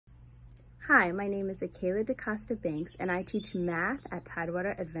Hi, my name is Akela DaCosta Banks, and I teach math at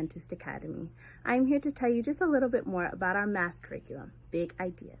Tidewater Adventist Academy. I'm here to tell you just a little bit more about our math curriculum, Big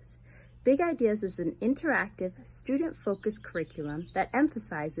Ideas. Big Ideas is an interactive, student-focused curriculum that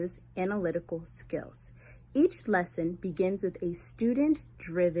emphasizes analytical skills. Each lesson begins with a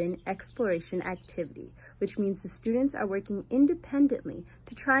student-driven exploration activity, which means the students are working independently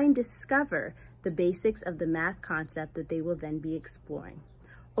to try and discover the basics of the math concept that they will then be exploring.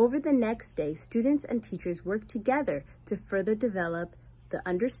 Over the next day, students and teachers work together to further develop the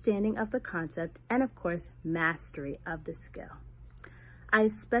understanding of the concept and, of course, mastery of the skill. I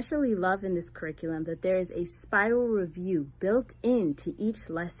especially love in this curriculum that there is a spiral review built into each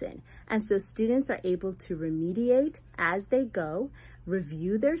lesson, and so students are able to remediate as they go,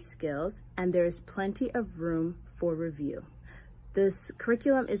 review their skills, and there is plenty of room for review. This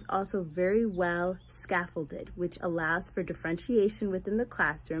curriculum is also very well scaffolded, which allows for differentiation within the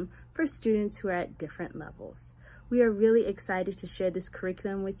classroom for students who are at different levels. We are really excited to share this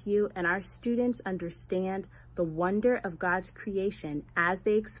curriculum with you, and our students understand the wonder of God's creation as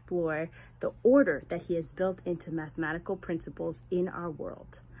they explore the order that He has built into mathematical principles in our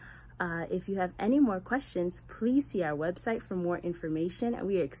world. If you have any more questions, please see our website for more information, and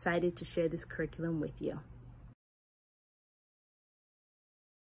we are excited to share this curriculum with you.